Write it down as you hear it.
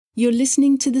You're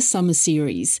listening to the Summer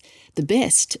Series, the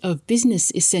best of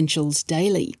Business Essentials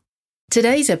Daily.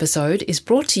 Today's episode is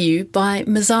brought to you by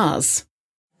Mazars.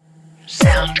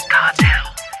 Sound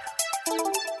Cartel.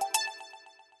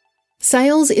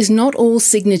 Sales is not all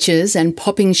signatures and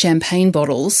popping champagne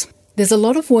bottles. There's a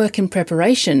lot of work and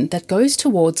preparation that goes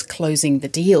towards closing the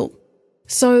deal.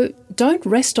 So don't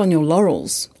rest on your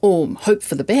laurels or hope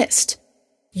for the best.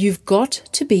 You've got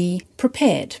to be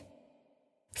prepared.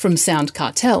 From Sound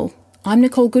Cartel, I'm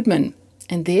Nicole Goodman,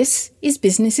 and this is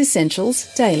Business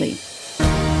Essentials Daily.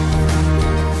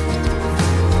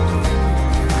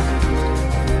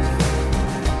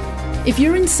 If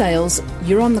you're in sales,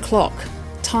 you're on the clock.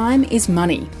 Time is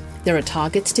money. There are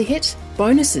targets to hit,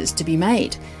 bonuses to be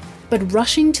made. But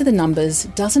rushing to the numbers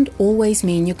doesn't always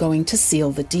mean you're going to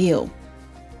seal the deal.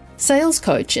 Sales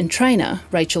coach and trainer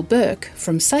Rachel Burke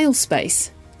from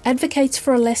SalesSpace advocates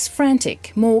for a less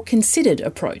frantic, more considered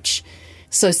approach.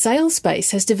 So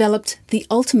SalesSpace has developed the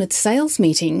Ultimate Sales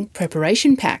Meeting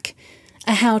Preparation Pack,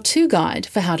 a how-to guide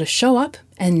for how to show up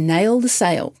and nail the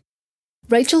sale.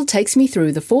 Rachel takes me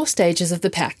through the 4 stages of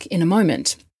the pack in a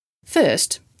moment.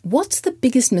 First, what's the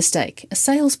biggest mistake a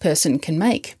salesperson can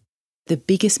make? The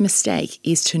biggest mistake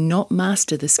is to not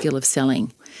master the skill of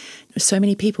selling. So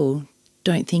many people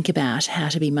don't think about how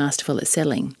to be masterful at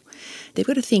selling. They've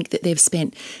got to think that they've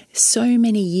spent so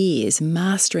many years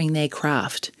mastering their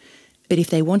craft. But if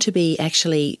they want to be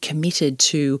actually committed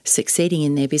to succeeding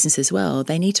in their business as well,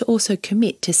 they need to also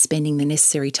commit to spending the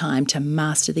necessary time to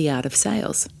master the art of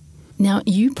sales. Now,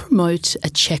 you promote a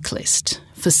checklist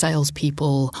for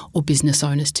salespeople or business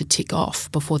owners to tick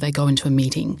off before they go into a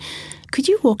meeting. Could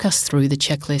you walk us through the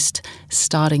checklist,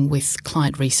 starting with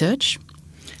client research?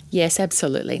 Yes,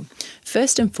 absolutely.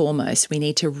 First and foremost, we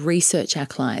need to research our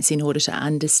clients in order to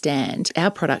understand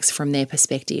our products from their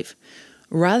perspective.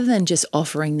 Rather than just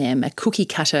offering them a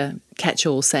cookie-cutter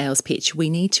catch-all sales pitch, we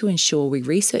need to ensure we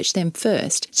research them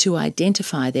first to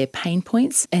identify their pain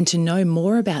points and to know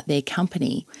more about their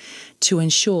company to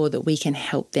ensure that we can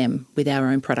help them with our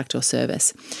own product or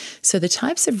service. So the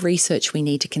types of research we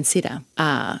need to consider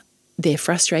are their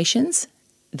frustrations,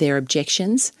 their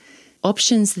objections,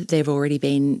 options that they've already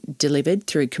been delivered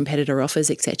through competitor offers,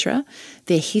 etc.,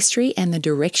 their history and the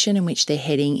direction in which they're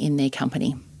heading in their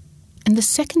company. And the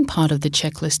second part of the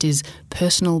checklist is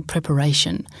personal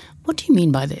preparation. What do you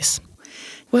mean by this?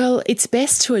 Well, it's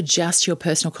best to adjust your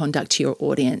personal conduct to your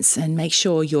audience and make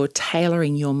sure you're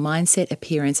tailoring your mindset,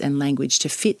 appearance and language to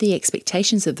fit the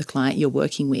expectations of the client you're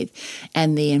working with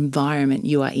and the environment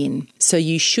you are in. So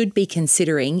you should be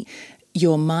considering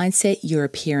your mindset, your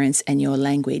appearance and your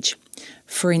language.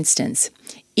 For instance,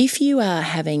 if you are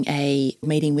having a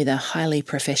meeting with a highly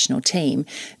professional team,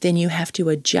 then you have to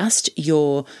adjust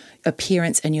your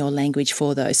appearance and your language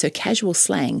for those. So casual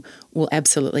slang will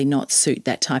absolutely not suit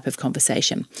that type of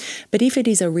conversation. But if it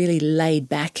is a really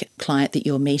laid-back client that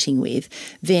you're meeting with,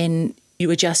 then you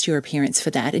adjust your appearance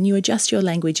for that and you adjust your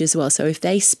language as well. So if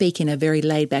they speak in a very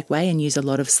laid-back way and use a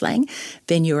lot of slang,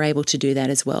 then you're able to do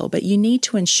that as well. But you need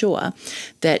to ensure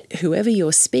that whoever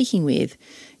you're speaking with,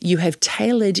 you have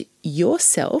tailored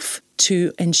yourself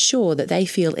to ensure that they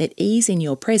feel at ease in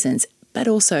your presence, but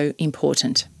also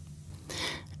important.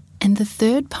 And the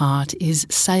third part is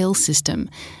sales system.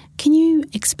 Can you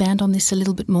expand on this a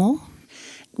little bit more?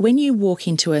 When you walk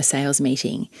into a sales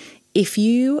meeting, if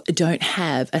you don't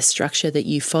have a structure that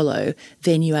you follow,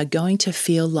 then you are going to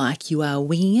feel like you are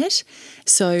winging it.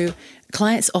 So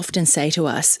clients often say to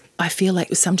us, I feel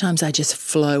like sometimes I just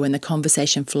flow and the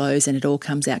conversation flows and it all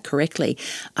comes out correctly.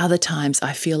 Other times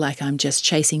I feel like I'm just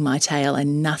chasing my tail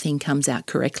and nothing comes out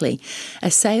correctly.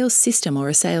 A sales system or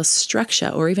a sales structure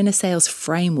or even a sales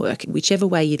framework, whichever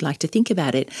way you'd like to think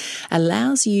about it,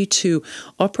 allows you to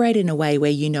operate in a way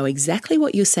where you know exactly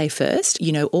what you'll say first,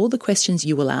 you know all the questions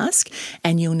you will ask,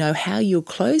 and you'll know how you'll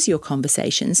close your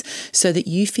conversations so that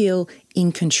you feel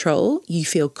in control, you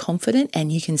feel confident,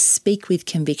 and you can speak with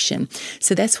conviction.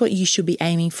 So that's what you should be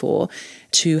aiming for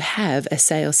to have a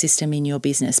sales system in your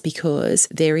business, because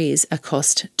there is a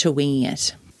cost to winging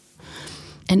it.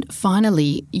 And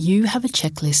finally, you have a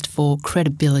checklist for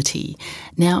credibility.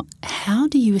 Now, how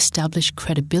do you establish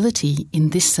credibility in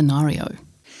this scenario?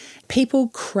 People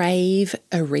crave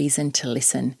a reason to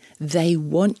listen. They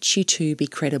want you to be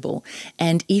credible.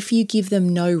 And if you give them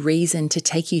no reason to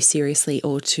take you seriously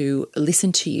or to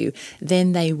listen to you,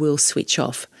 then they will switch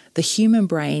off. The human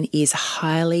brain is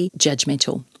highly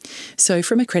judgmental. So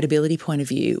from a credibility point of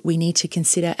view, we need to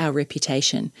consider our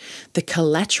reputation, the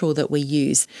collateral that we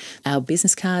use, our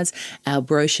business cards, our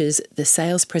brochures, the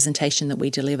sales presentation that we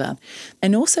deliver,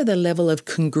 and also the level of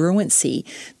congruency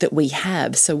that we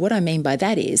have. So what I mean by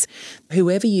that is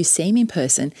whoever you seem in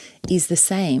person is the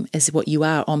same as what you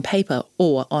are on paper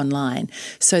or online.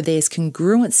 So there's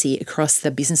congruency across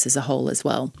the business as a whole as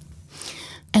well.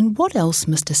 And what else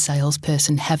must a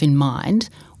salesperson have in mind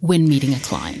when meeting a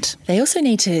client? They also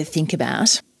need to think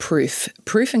about proof.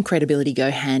 Proof and credibility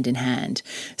go hand in hand.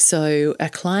 So a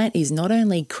client is not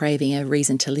only craving a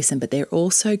reason to listen, but they're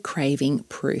also craving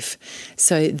proof.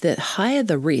 So the higher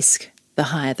the risk, the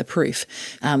higher the proof.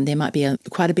 There might be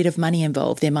quite a bit of money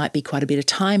involved. There might be quite a bit of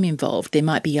time involved. There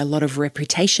might be a lot of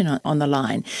reputation on the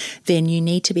line. Then you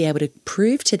need to be able to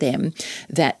prove to them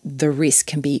that the risk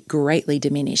can be greatly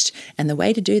diminished. And the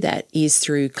way to do that is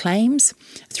through claims,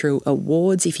 through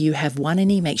awards. If you have won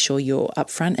any, make sure you're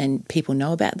upfront and people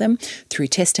know about them, through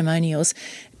testimonials,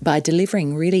 by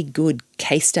delivering really good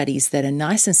case studies that are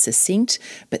nice and succinct,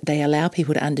 but they allow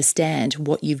people to understand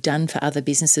what you've done for other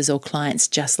businesses or clients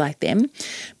just like them,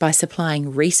 by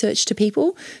supplying research to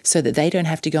people so that they don't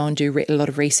have to go and do a lot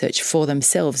of research for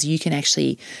themselves. You can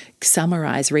actually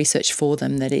summarize research for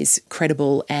them that is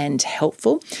credible and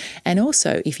helpful. And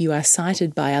also, if you are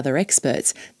cited by other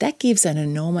experts, that gives an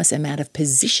enormous amount of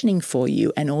positioning for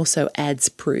you and also adds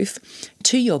proof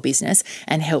to your business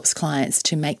and helps clients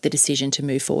to make the decision to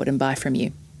move forward and buy from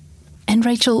you. And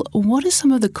Rachel, what are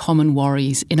some of the common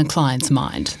worries in a client's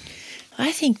mind?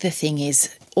 I think the thing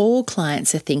is, all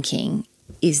clients are thinking,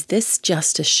 is this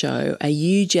just a show? Are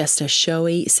you just a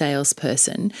showy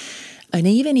salesperson? And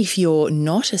even if you're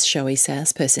not a showy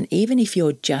salesperson, even if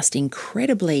you're just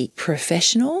incredibly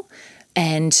professional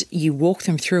and you walk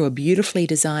them through a beautifully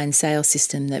designed sales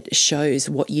system that shows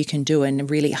what you can do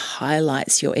and really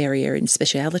highlights your area and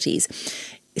specialities,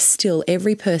 still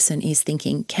every person is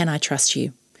thinking, can I trust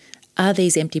you? Are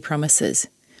these empty promises?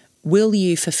 Will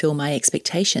you fulfill my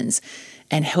expectations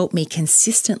and help me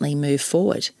consistently move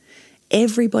forward?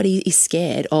 Everybody is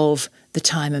scared of the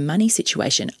time and money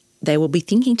situation. They will be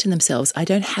thinking to themselves, I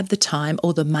don't have the time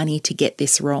or the money to get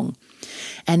this wrong.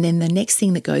 And then the next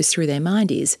thing that goes through their mind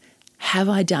is, have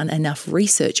I done enough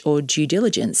research or due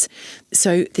diligence?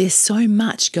 So there's so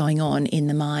much going on in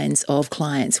the minds of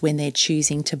clients when they're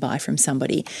choosing to buy from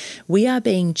somebody. We are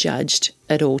being judged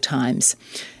at all times,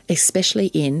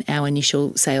 especially in our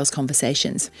initial sales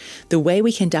conversations. The way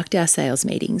we conduct our sales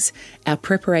meetings, our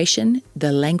preparation,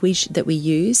 the language that we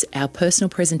use, our personal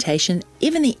presentation,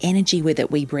 even the energy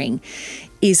that we bring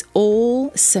is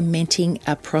all cementing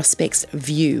a prospect's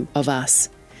view of us.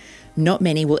 Not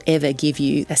many will ever give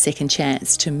you a second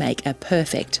chance to make a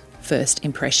perfect first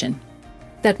impression.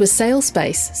 That was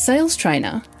SalesSpace sales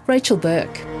trainer Rachel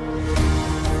Burke.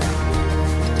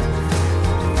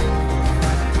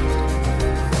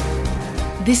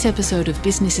 This episode of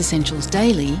Business Essentials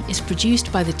Daily is produced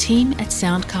by the team at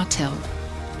Sound Cartel.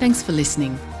 Thanks for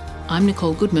listening. I'm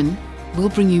Nicole Goodman. We'll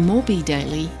bring you more Be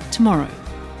Daily tomorrow.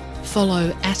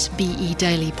 Follow @BE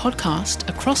Daily Podcast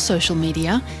across social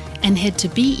media and head to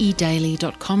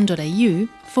bedaily.com.au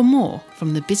for more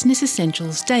from the Business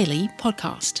Essentials Daily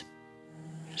podcast.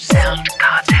 Sound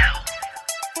Cartel.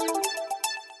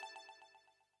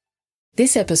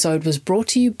 This episode was brought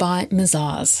to you by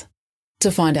Mazars. To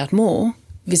find out more,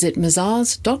 visit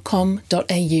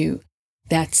mazars.com.au.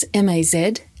 That's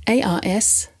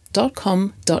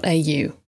mazars.com.au.